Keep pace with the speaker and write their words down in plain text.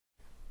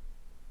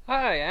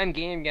Hi, I'm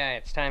Game Guy.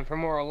 It's time for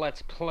more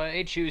Let's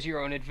Play Choose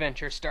Your Own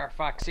Adventure Star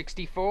Fox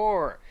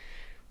 64.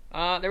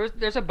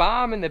 There's a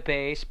bomb in the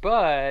base,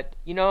 but,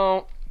 you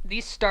know,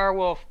 these Star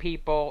Wolf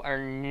people are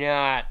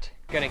not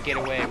gonna get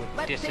away with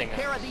dissing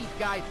us.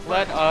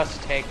 Let us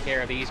take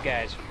care of these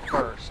guys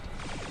first.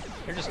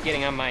 They're just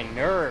getting on my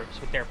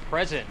nerves with their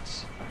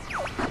presence.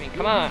 I mean,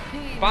 come on.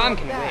 Bomb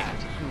can wait.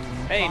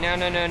 Hey,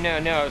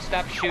 no.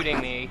 Stop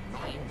shooting me.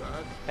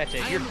 That's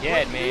it. You're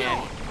dead,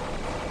 man.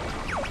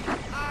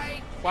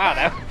 Wow,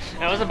 that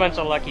was a bunch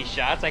of lucky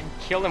shots. I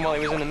killed him while he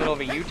was in the middle of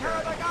a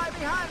U-turn. See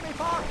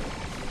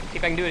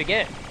if I can do it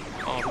again.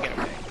 Oh, get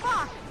away.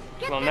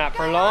 Well, not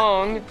for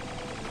long.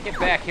 Get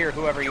back here,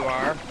 whoever you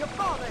are.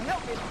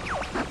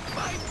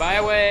 Bye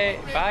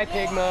away. Bye,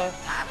 Pigma.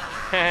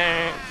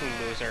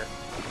 Loser.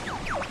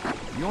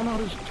 You're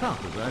not as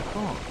tough as I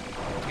thought.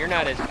 You're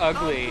not as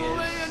ugly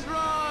as...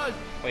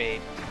 Wait.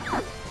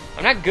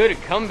 I'm not good at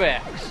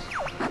comebacks.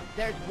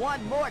 There's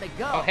one more to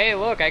go. Oh, hey,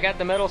 look, I got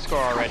the medal score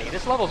already.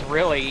 This level's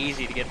really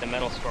easy to get the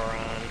medal score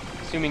on,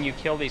 assuming you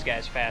kill these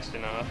guys fast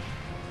enough.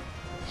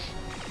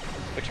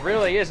 Which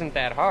really isn't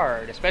that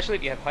hard, especially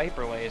if you have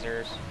hyper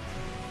lasers.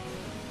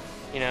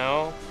 You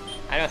know?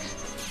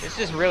 This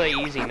is a really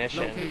easy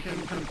mission.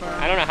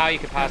 I don't know how you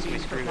could possibly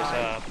screw this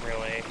up,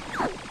 really.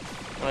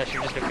 Unless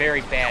you're just a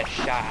very bad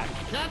shot.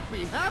 Can't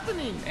be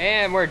happening.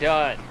 And we're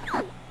done.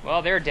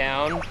 Well, they're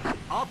down.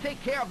 I'll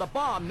take care of the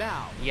bomb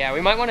now. Yeah,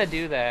 we might want to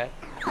do that.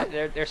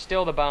 They're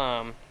still the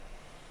bomb.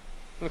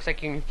 Looks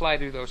like you can fly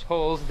through those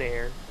holes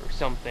there, or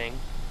something.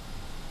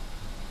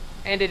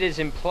 And it is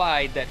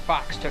implied that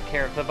Fox took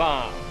care of the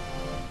bomb.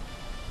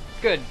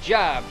 Good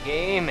job,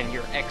 game, and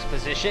your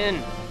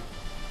exposition.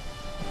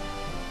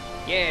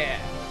 Yeah.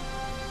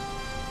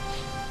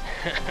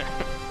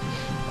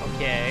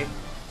 Okay.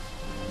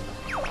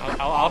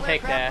 I'll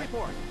take that.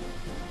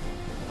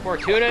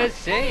 Fortuna is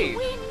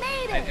saved. Hey, we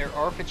made it.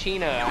 Or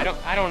Ficina.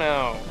 I don't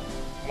know.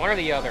 One or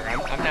the other.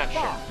 I'm not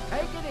sure.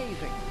 Take it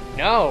easy.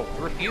 No,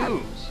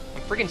 refuse.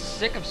 I'm freaking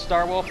sick of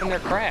Star Wolf and their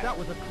crap. That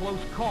was a close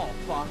call,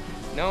 Fox.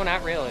 No,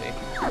 not really.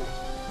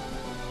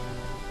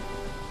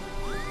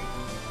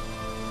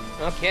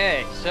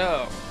 Okay,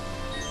 so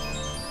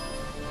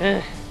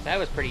that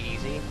was pretty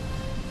easy.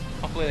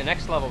 Hopefully the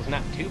next level is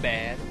not too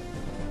bad.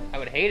 I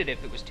would hate it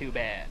if it was too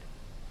bad,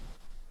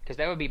 because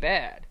that would be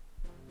bad,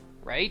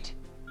 right?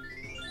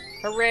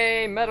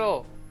 Hooray,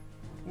 medal!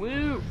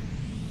 Woo!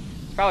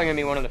 It's probably gonna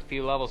be one of the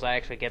few levels I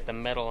actually get the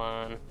medal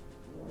on.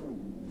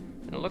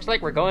 And it looks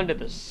like we're going to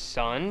the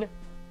sun?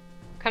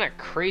 What kind of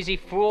crazy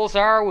fools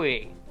are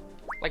we?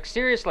 Like,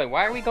 seriously,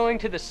 why are we going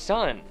to the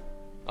sun?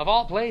 Of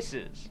all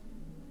places.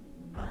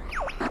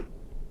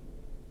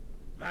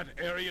 That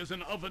area's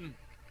an oven.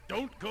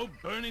 Don't go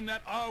burning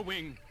that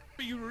R-wing.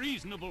 Be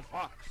reasonable,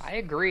 Fox. I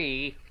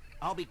agree.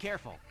 I'll be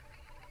careful.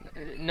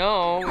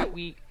 No,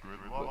 we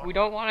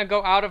don't want to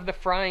go out of the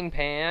frying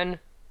pan. ...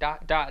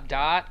 That ...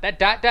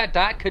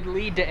 could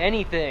lead to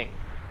anything.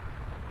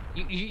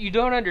 You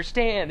don't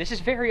understand. This is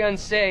very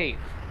unsafe.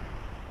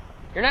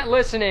 You're not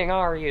listening,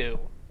 are you?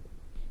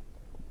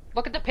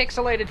 Look at the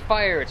pixelated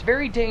fire. It's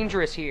very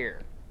dangerous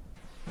here.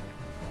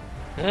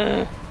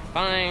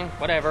 Fine,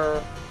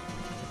 whatever.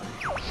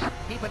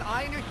 Keep an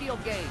eye on your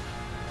shield gauge.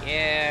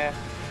 Yeah.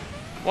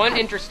 One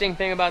interesting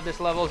thing about this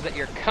level is that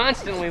you're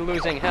constantly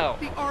losing health,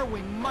 The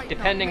R-wing might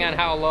depending on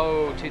how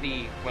low to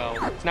the, well,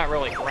 it's not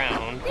really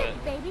ground, This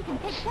but baby can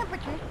take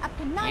temperatures up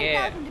to 9,000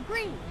 Yeah.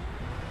 degrees.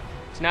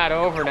 it's not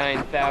over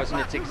 9,000,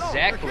 it's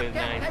exactly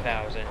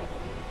 9,000.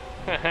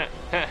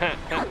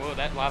 Whoa,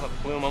 that lava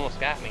plume almost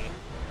got me.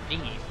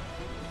 Jeez.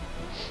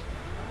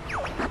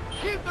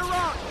 Shoot the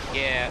rock.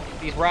 Yeah,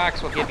 these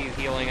rocks will give you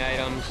healing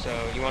items, so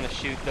you want to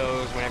shoot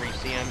those whenever you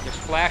see them. There's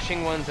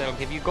flashing ones that'll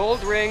give you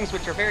gold rings,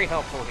 which are very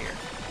helpful here.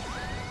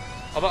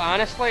 Although,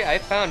 honestly, I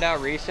found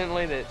out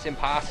recently that it's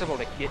impossible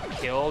to get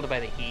killed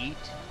by the heat.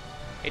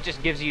 It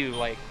just gives you,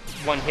 like,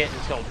 one hit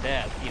until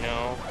death, you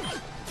know?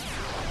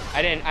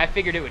 I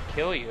figured it would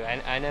kill you.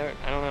 I don't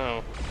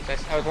know.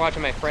 I was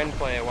watching my friend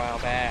play a while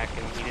back,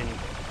 and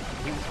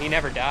he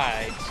never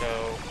died,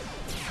 so...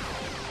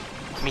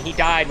 I mean, he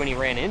died when he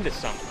ran into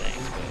something,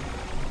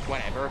 but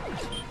whatever.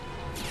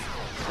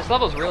 This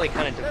level's really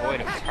kind of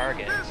devoid of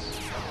targets.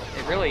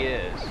 It really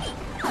is.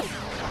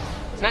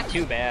 It's not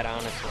too bad,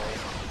 honestly.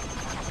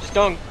 Just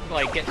don't,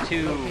 like, get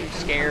too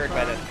scared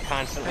by the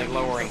constantly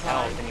lowering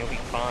health, and you'll be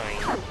fine.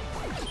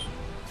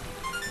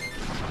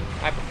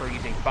 I prefer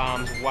using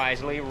bombs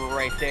wisely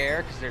right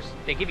there, because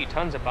they give you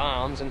tons of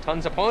bombs and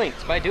tons of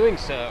points by doing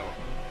so.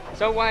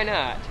 So why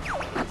not?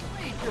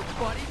 Leave your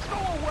buddy. Go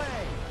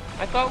away.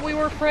 I thought we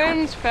were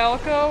friends,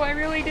 Falco. I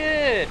really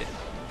did.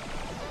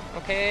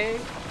 Okay.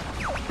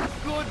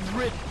 Good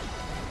riddance.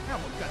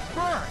 Almost got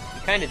burned.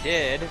 You kinda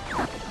did.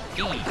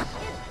 Jeez. It's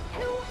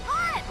too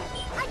hot.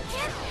 I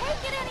can't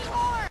take it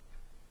anymore.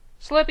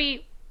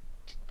 Slippy,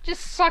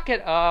 just suck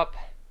it up.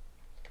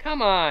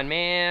 Come on,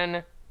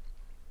 man.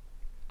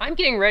 I'm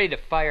getting ready to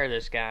fire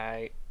this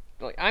guy.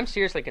 Like, I'm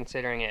seriously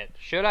considering it.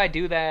 Should I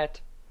do that?